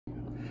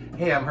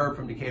Hey, I'm Herb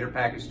from Decatur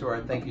Package Store.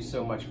 Thank you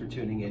so much for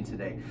tuning in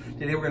today.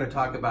 Today we're going to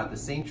talk about the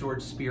St.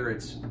 George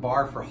Spirits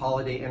Bar for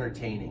Holiday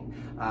Entertaining.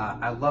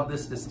 I love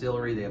this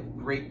distillery. They have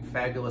great,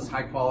 fabulous,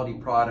 high-quality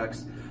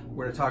products.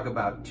 We're going to talk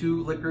about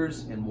 2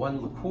 liquors and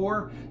 1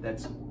 liqueur.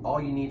 That's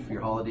all you need for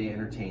your holiday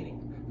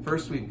entertaining.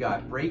 First, we've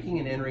got Breaking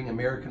and Entering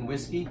American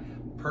Whiskey,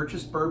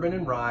 purchased bourbon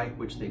and rye,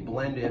 which they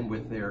blend in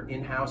with their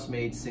in-house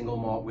made single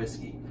malt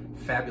whiskey.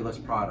 Fabulous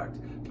product.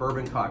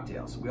 Bourbon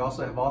cocktails. We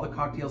also have all the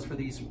cocktails for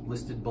these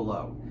listed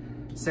below.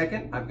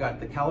 Second, I've got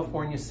the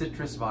California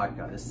Citrus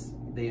Vodka.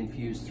 They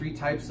infuse 3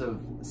 types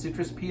of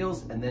citrus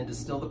peels and then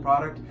distill the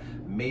product.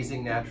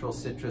 Amazing natural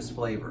citrus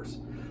flavors.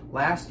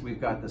 Last,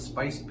 we've got the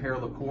Spiced Pear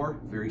Liqueur,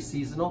 very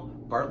seasonal.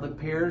 Bartlett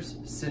pears,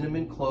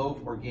 cinnamon,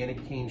 clove,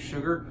 organic cane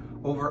sugar,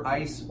 over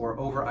ice or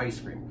over ice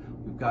cream.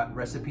 We've got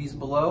recipes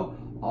below.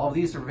 All of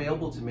these are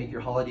available to make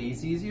your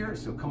holidays easier,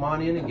 so come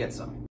on in and get some.